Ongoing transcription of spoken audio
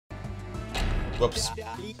Whoops.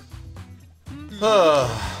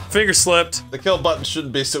 Finger slipped. The kill button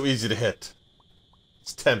shouldn't be so easy to hit.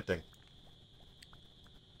 It's tempting.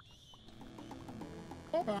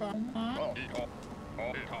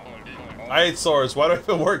 I hate swords. Why do I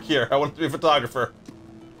even work here? I want to be a photographer.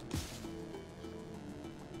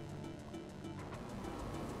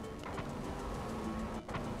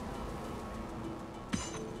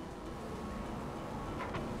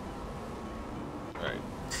 Alright.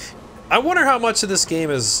 I wonder how much of this game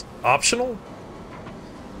is optional.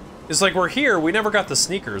 It's like we're here, we never got the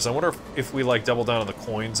sneakers. I wonder if we like double down on the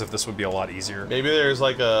coins, if this would be a lot easier. Maybe there's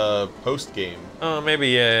like a post game. Oh, maybe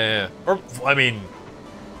yeah. Or I mean,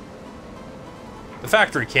 the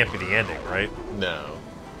factory can't be the ending, right? No.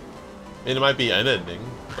 I mean, it might be an ending,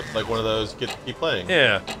 but like one of those you get to keep playing.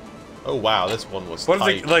 Yeah. Oh wow, this one was What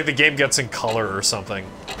tight. if like the game gets in color or something?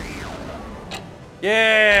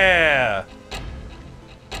 Yeah.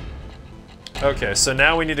 Okay, so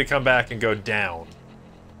now we need to come back and go down.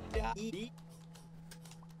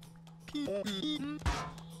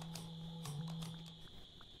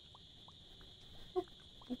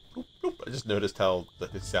 I just noticed how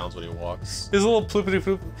it sounds when he walks. His little ploopity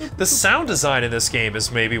poop. The sound design in this game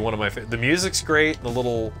is maybe one of my favorite. The music's great. The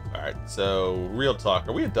little. All right, so real talk.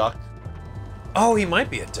 Are we a duck? Oh, he might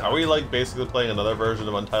be a duck. Are we like basically playing another version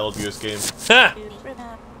of Untitled Goose Game? Ha!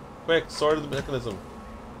 Quick, sword of the mechanism.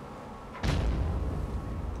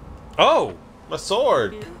 Oh! My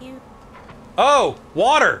sword. Oh!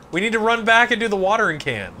 Water! We need to run back and do the watering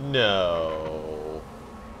can. No.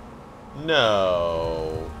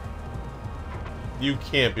 No. You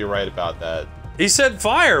can't be right about that. He said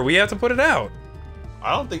fire. We have to put it out.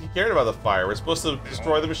 I don't think he cared about the fire. We're supposed to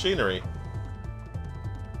destroy the machinery.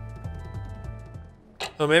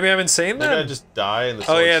 Oh, maybe I'm insane Maybe I then? just die and the Oh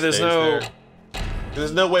sword yeah, there's stays no... there.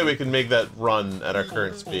 There's no way we can make that run at our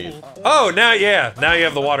current speed. Oh, now, yeah. Now you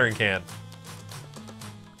have the watering can.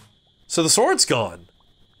 So the sword's gone.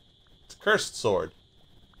 It's a cursed sword.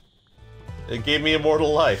 It gave me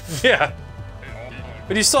immortal life. Yeah.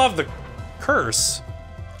 But you still have the curse.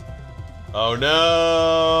 Oh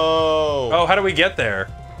no! Oh, how do we get there?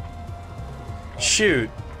 Shoot.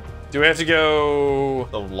 Do we have to go...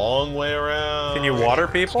 The long way around. Can you water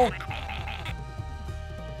people?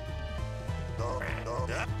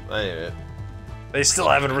 Anyway. They still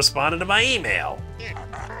haven't responded to my email.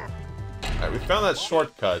 Alright, we found that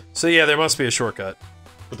shortcut. So yeah, there must be a shortcut.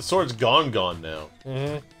 But the sword's gone now.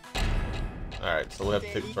 Mm-hmm. Alright, so we'll have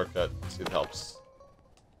to take the shortcut. See if it helps.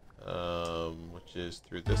 Which is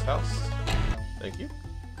through this house. Thank you.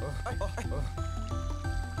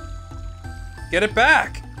 Get it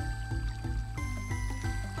back!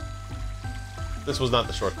 This was not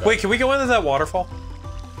the shortcut. Wait, can we go into that waterfall?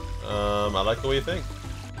 I like the way you think.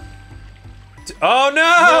 Oh no!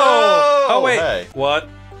 No! Oh wait, Hey. what?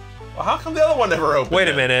 Well, how come the other one never opened? Wait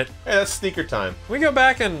a yet? minute. Hey, that's sneaker time. Can we go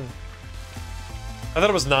back and... I thought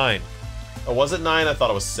it was 9. Oh, was it 9? I thought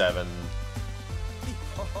it was 7.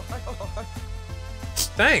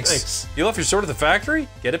 Thanks. You left your sword at the factory?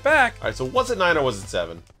 Get it back. Alright, so was it 9 or was it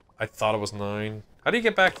 7? I thought it was 9. How do you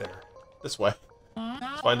get back there? This way.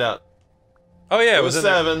 Let's find out. Oh yeah, It was in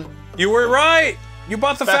there. 7. You were right! You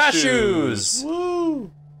bought the fast shoes!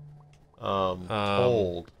 Woo!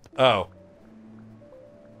 Hold. Oh.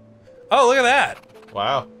 Oh, look at that!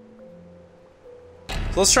 Wow.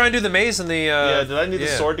 So let's try and do the maze in the, Yeah, did I need the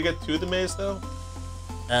sword to get to the maze, though?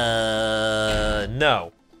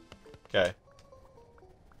 No. Okay.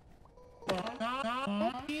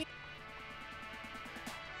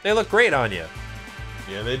 They look great on you.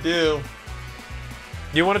 Yeah, they do.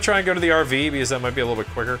 Do you want to try and go to the RV, because that might be a little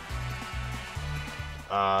bit quicker?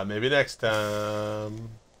 Maybe next time.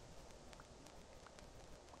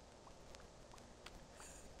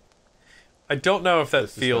 I don't know if that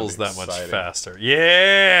This is feels gonna that be much exciting. faster.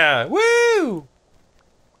 Yeah! Woo!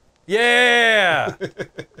 Yeah!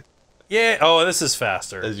 Yeah! Oh, this is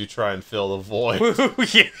faster. As you try and fill the void. Woo!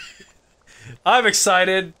 Yeah. I'm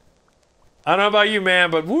excited. I don't know about you,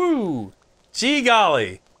 man, but woo! Gee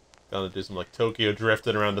golly! Gonna do some like Tokyo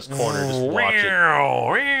drifting around this corner. Just watch it.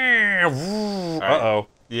 Uh-oh.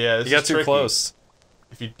 Yeah, this You got is too tricky. close.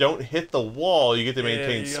 If you don't hit the wall, you get to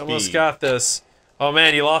maintain You speed. almost got this. Oh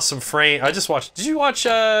man, you lost some frame. I just watched. Did you watch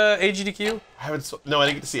AGDQ? I haven't. No, I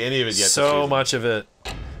didn't get to see any of it yet. this So season. much of it.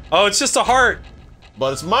 Oh, it's just a heart.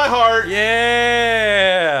 But it's my heart.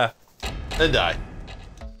 Yeah. And die.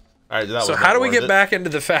 All right. That So was how not do we worth get it. back into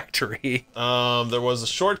the factory? There was a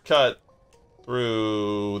shortcut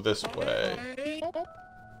through this way.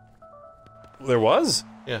 There was.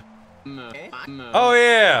 Yeah. Oh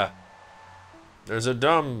yeah. There's a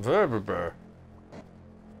dumb.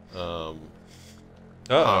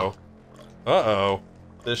 Uh-oh. Uh-oh.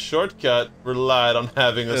 The shortcut relied on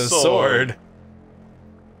having a The sword.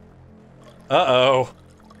 Uh-oh.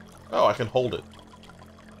 Oh, I can hold it.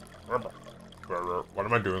 What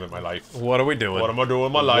am I doing in my life? What are we doing? What am I doing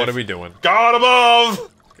in my life? What are we doing? God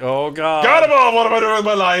above! Oh, God. God above, what am I doing in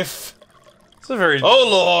my life? It's a very... Oh,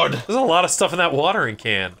 Lord! There's a lot of stuff in that watering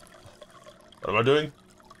can. What am I doing?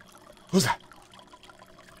 Who's that?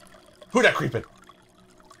 Who that creeping?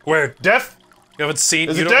 Where? Deaf? You haven't seen...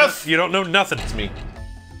 Is you it don't, deaf? You don't know nothing. It's me.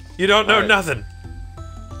 You don't know Alright. nothing.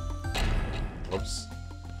 Whoops.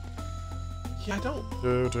 Yeah, I don't.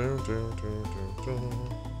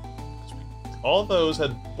 All those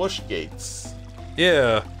had bush gates.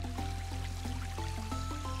 Yeah.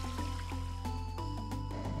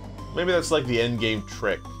 Maybe that's like the end game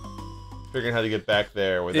trick. Figuring how to get back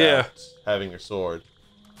there without having your sword.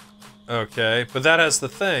 Okay, but that has the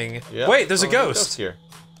thing. Yep. Wait, there's a Oh, ghost. here.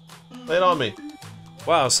 Lay it on me.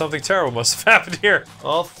 Wow, something terrible must have happened here.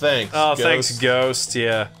 Oh, thanks. Oh, ghost. thanks, ghost.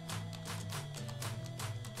 Yeah.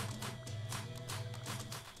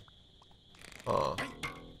 Aw.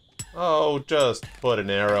 Oh, just put an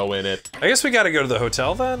arrow in it. I guess we gotta go to the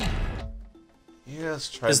hotel then? Yeah, let's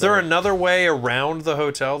try Is there another way around the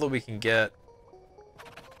hotel that we can get?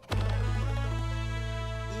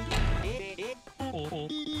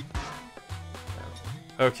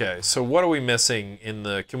 Okay, so what are we missing in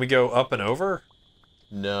the... Can we go up and over?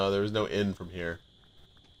 No, there was no in from here.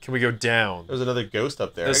 Can we go down? There's another ghost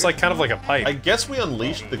up there. It's like kind of like a pipe. I guess we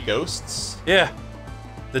unleashed the ghosts. Yeah.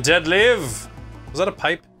 The dead live. Was that a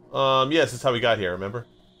pipe? Yes, that's how we got here, remember?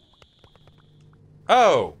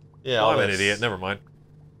 Oh. Yeah, Well, all I'm an this. idiot. Never mind.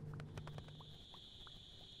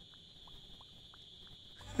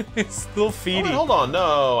 It's little Oh, feety. wait, hold on,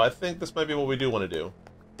 no, I think this might be what we do want to do.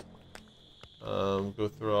 Go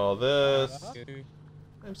through all this.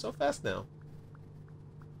 I'm so fast now.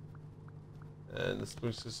 And this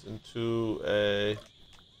brings us into a...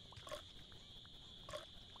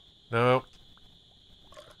 No.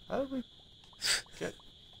 How did we get...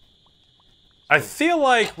 I feel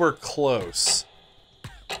like we're close.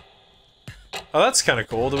 Oh, that's kind of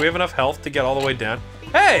cool. Do we have enough health to get all the way down?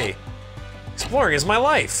 Hey! Exploring is my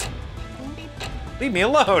life. Leave me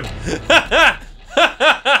alone.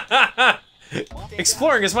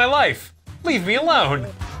 Exploring is my life. Leave me alone.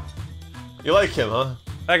 You like him, huh?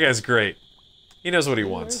 That guy's great. He knows what he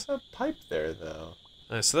wants. There's a pipe there, though.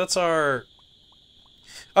 Alright, so that's our...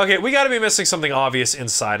 Okay, we gotta be missing something obvious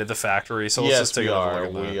inside of the factory, so let's just take another look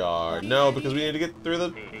at that. we are. No, because we need to get through the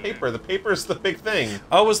paper. The paper's the big thing.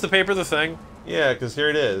 Oh, was the paper the thing? Yeah, because here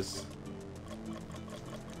it is.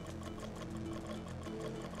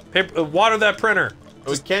 Paper, water that printer.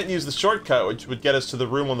 We can't use the shortcut, which would get us to the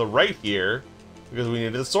room on the right here, because we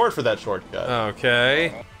needed a sword for that shortcut.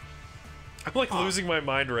 Okay. I'm like losing my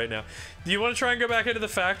mind right now. Do you want to try and go back into the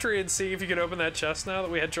factory and see if you can open that chest now that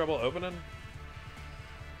we had trouble opening?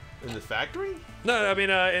 In the factory? No, I mean,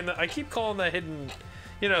 I keep calling that hidden,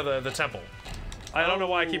 you know, the temple. I don't know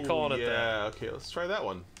why I keep calling it that. Yeah, okay, let's try that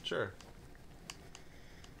one. Sure.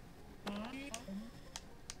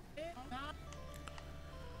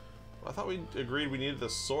 I thought we agreed we needed the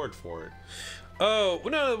sword for it. Oh,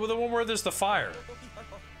 no, the one where there's the fire.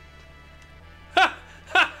 Ha!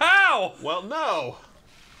 Ha! How? Well, no!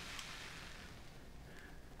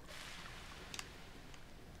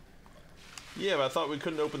 Yeah, but I thought we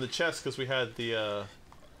couldn't open the chest because we had the,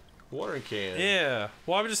 watering can. Yeah.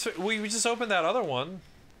 Well, we just opened that other one,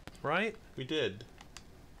 right? We did.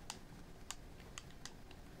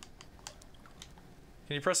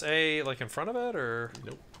 Can you press A, like, in front of it, or...?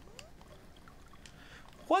 Nope.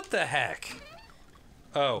 What the heck?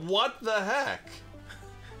 Oh. What the heck?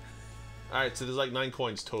 Alright, so there's like 9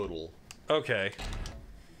 coins total. Okay.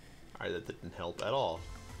 Alright, that didn't help at all.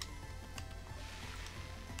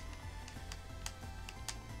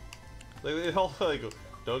 They all like,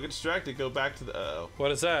 don't get distracted, go back to the, uh-oh.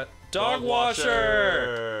 What is that? Dog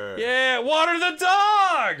washer! Yeah, water the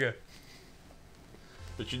dog!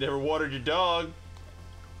 But you never watered your dog.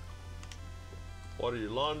 Water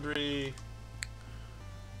your laundry.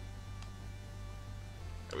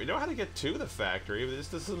 We know how to get to the factory, but this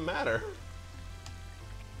doesn't matter.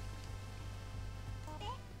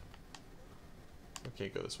 I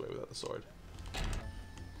can't go this way without the sword. Alright,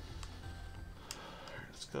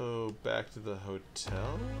 let's go back to the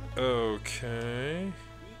hotel. Okay.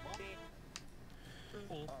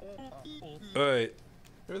 Alright.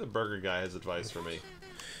 Maybe the burger guy has advice for me.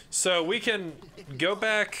 So we can go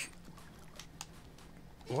back...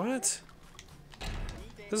 What?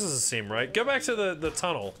 This doesn't seem right. Go back to the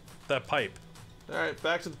tunnel. That pipe. Alright,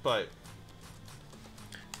 back to the pipe.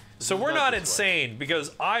 So we're not insane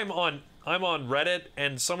because I'm on Reddit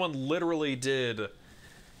and someone literally did.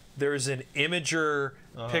 There's an Imager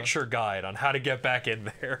picture guide on how to get back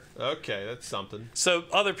in there. Okay, that's something. So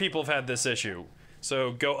other people have had this issue.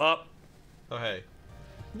 So go up. Oh hey.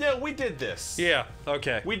 Yeah, we did this. Yeah.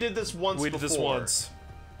 Okay. We did this once. We did this once.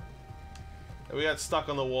 And we got stuck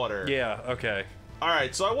on the water. Yeah. Okay. All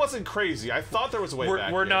right. So I wasn't crazy. I thought there was a way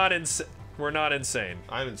back. We're not insane. We're not insane.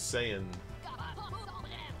 I'm insane.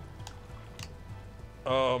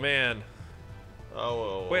 Oh man.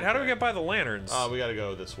 Oh. Wait, how do we get by the lanterns? Oh, we gotta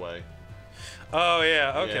go this way. Oh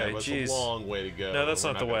yeah. Okay. Yeah, but Jeez. it's a long way to go. No, that's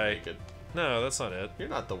not the way. Make it. No, that's not it. You're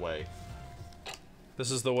not the way. This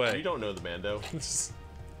is the way. You don't know the Mando.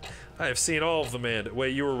 I have seen all of the Mando.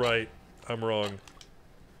 Wait, you were right. I'm wrong.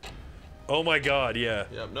 Oh my God. Yeah.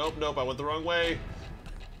 Yep. Nope. I went the wrong way.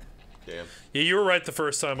 Damn. Yeah, you were right the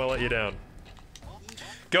first time I let you down.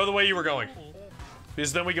 Go the way you were going.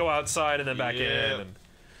 Because then we go outside and then back in.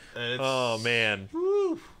 And it's... Oh, man.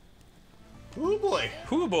 Woo. Ooh, boy.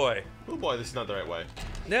 Ooh, boy. Ooh, boy, this is not the right way.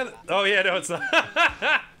 Yeah, oh, yeah, no, it's not.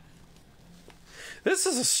 This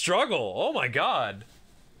is a struggle. Oh, my God.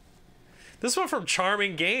 This went from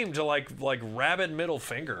charming game to, like rabid middle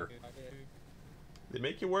finger. They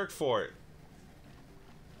make you work for it.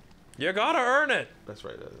 You gotta earn it. That's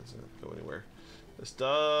right. That doesn't go anywhere. This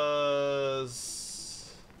does...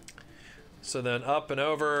 So then up and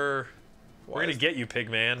over. We're gonna get you,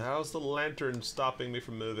 Pigman. How's the lantern stopping me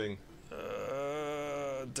from moving?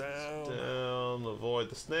 Down. Down. Avoid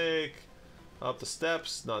the snake. Up the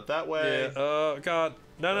steps. Not that way. Yeah. God.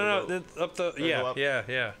 No. Up the. Yeah. Up.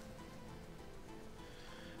 Yeah.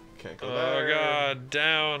 Can't go there. Oh God.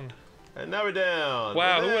 Down. And now we're down.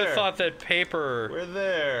 Wow. We're who would there. have thought that paper? We're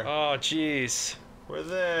there. Oh jeez. We're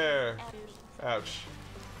there. Ouch.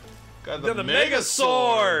 Got the Mega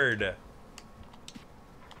Sword.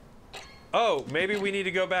 Oh, maybe we need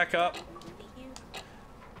to go back up.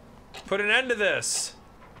 Put an end to this.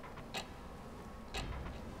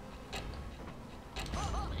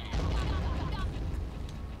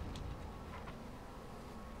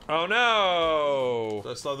 Oh no!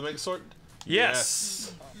 Do I still have the Mega Sword?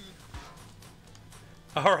 Yes.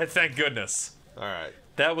 All right, thank goodness. All right.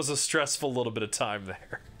 That was a stressful little bit of time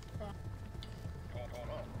there.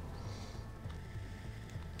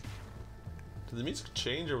 Did the music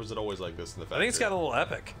change, or was it always like this in the factory? I think it's got a little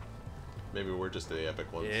epic. Maybe we're just the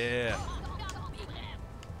epic ones. Yeah.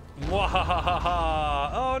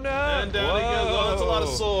 Mwahahaha! Oh no! And down he goes. Oh, that's a lot of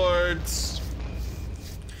swords.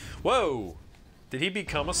 Whoa! Did he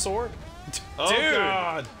become a sword? Oh Dude.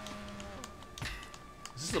 God!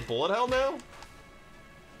 Is this a bullet hell now?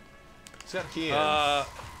 It's got key in.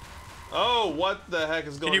 Oh, what the heck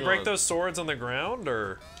is going on? Can you break those swords on the ground,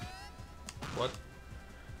 or? What?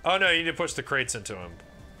 Oh no, you need to push the crates into him.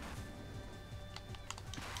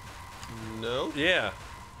 No? Yeah.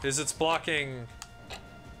 It's blocking...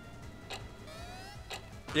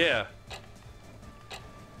 Yeah.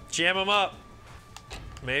 Jam him up.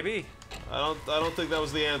 Maybe? I don't think that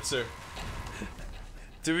was the answer.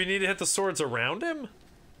 Do we need to hit the swords around him?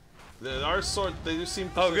 Our sword, they do seem...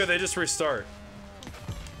 Oh good, they just restart.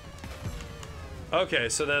 Okay,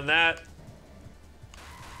 so then that...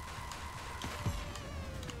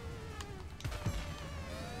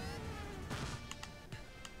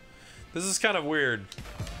 This is kind of weird.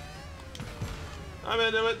 I'm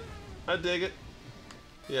into it. I dig it.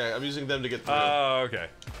 Yeah, I'm using them to get through. Oh, okay.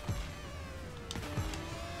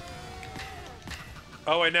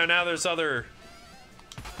 Oh wait, no, now there's other...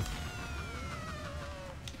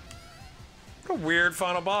 What a weird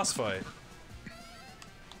final boss fight.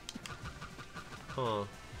 Huh.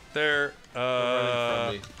 They're running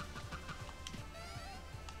from me.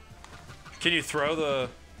 Can you throw the...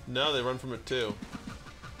 No, they run from it too.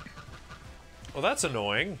 Well, that's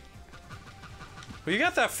annoying. Well, you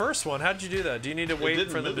got that first one. How'd you do that? Do you need to wait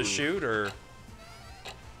for them to shoot, or...?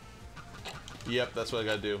 Yep, that's what I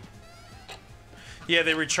gotta do. Yeah,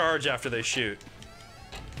 they recharge after they shoot.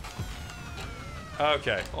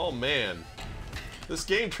 Okay. Oh, man. This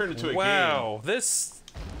game turned into a game. Wow, this...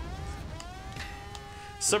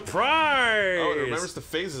 Surprise! Oh, it remembers the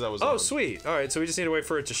phases I was on. Oh, sweet. Alright, so we just need to wait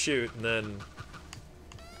for it to shoot, and then...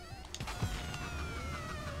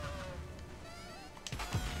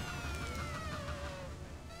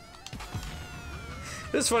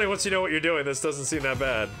 This is funny, once you know what you're doing, this doesn't seem that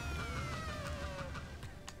bad.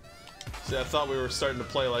 See, I thought we were starting to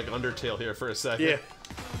play like Undertale here for a second. Yeah.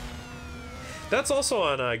 That's also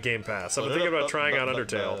on Game Pass. I've been thinking about trying out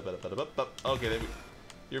Undertale. Okay,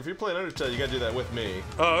 if you're playing Undertale, you gotta do that with me.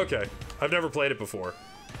 Oh, okay. I've never played it before.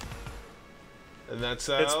 And that's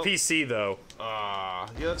how... It's PC, though. Yeah,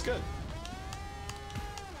 that's good.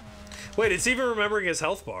 Wait, it's even remembering his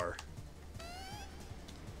health bar.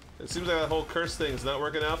 It seems like that whole curse thing's not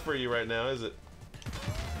working out for you right now, is it?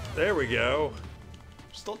 There we go.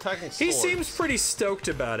 Still attacking swords. He seems pretty stoked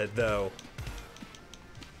about it, though.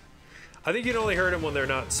 I think you'd only hurt him when they're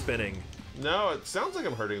not spinning. No, it sounds like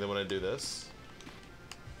I'm hurting them when I do this.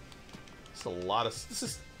 It's a lot of... This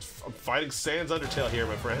is... I'm fighting Sans Undertale here,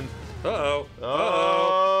 my friend. Uh-oh. Oh.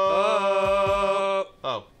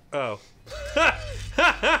 Uh-oh. Oh.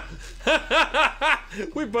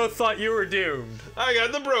 We both thought you were doomed. I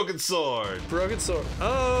got the broken sword. Broken sword.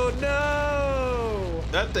 Oh, no.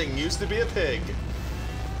 That thing used to be a pig.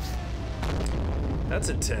 That's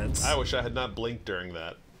intense. I wish I had not blinked during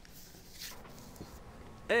that.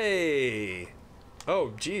 Hey.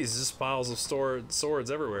 Oh, geez, just piles of swords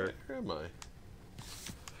everywhere. Where am I?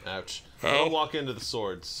 Ouch. Hey. Don't walk into the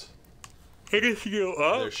swords. Hey, did you go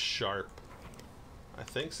up? They're sharp. I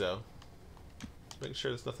think so. Make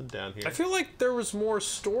sure there's nothing down here. I feel like there was more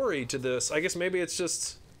story to this. I guess maybe it's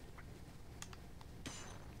just...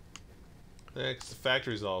 Yeah, 'cause the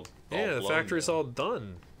factory's all Yeah, the blown factory's down. all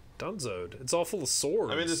done. Donezoed. It's all full of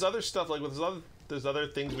swords. I mean, there's other stuff, like, there's other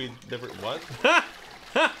things we never... What?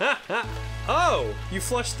 Oh! You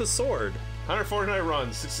flushed the sword. 149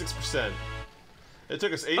 runs, 66%. It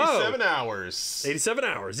took us 87 hours. 87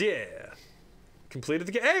 hours, yeah. Completed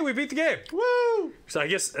the game. Hey, we beat the game. Woo! So I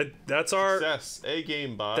guess that's our... Success. A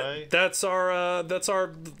game by... That's our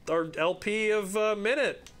LP of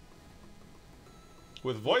Minit.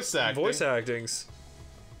 With voice acting. Voice actings.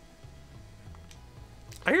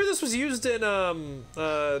 I hear this was used in,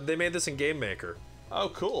 they made this in Game Maker. Oh,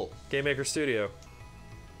 cool. Game Maker Studio.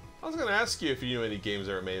 I was going to ask you if you knew any games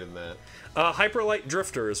that were made in that. Hyperlight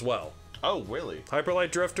Drifter as well. Oh, really?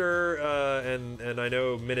 Hyperlight Drifter, and I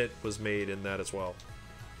know Minit was made in that as well.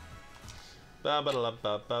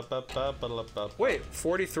 Wait,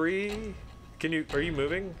 43? Are you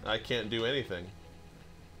moving? I can't do anything.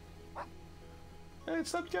 Hey, it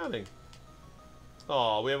stopped counting.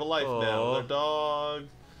 Oh, we have a life now. Our dog.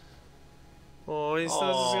 Oh, he's The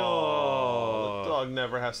dog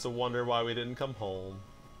never has to wonder why we didn't come home.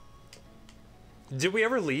 Did we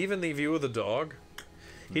ever leave in the view of the dog?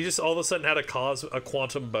 He just all of a sudden had a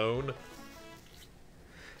quantum bone.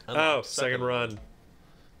 Oh, second run.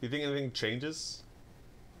 You think anything changes?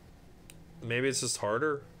 Maybe it's just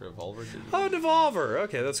harder. Revolver. Oh, Devolver.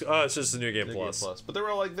 Okay, that's. Oh, it's just a new game plus. But there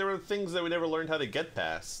were things that we never learned how to get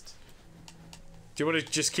past. Do you want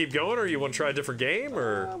to just keep going, or you want to try a different game,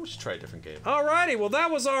 or? We should try a different game. Alrighty. Well,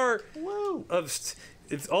 that was our. Woo!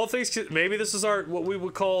 If all things, maybe this is our what we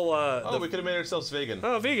would call. We could have made ourselves vegan.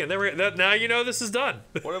 Oh, vegan. Now you know this is done.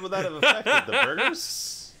 What would that have affected? The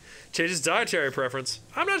burgers? Changes dietary preference.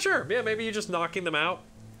 I'm not sure. Yeah, maybe you're just knocking them out.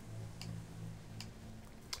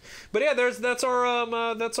 But yeah, that's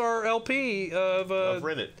our LP of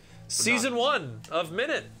Minit. season 1 of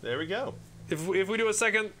Minit. There we go. If we do a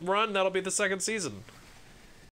second run, that'll be the second season.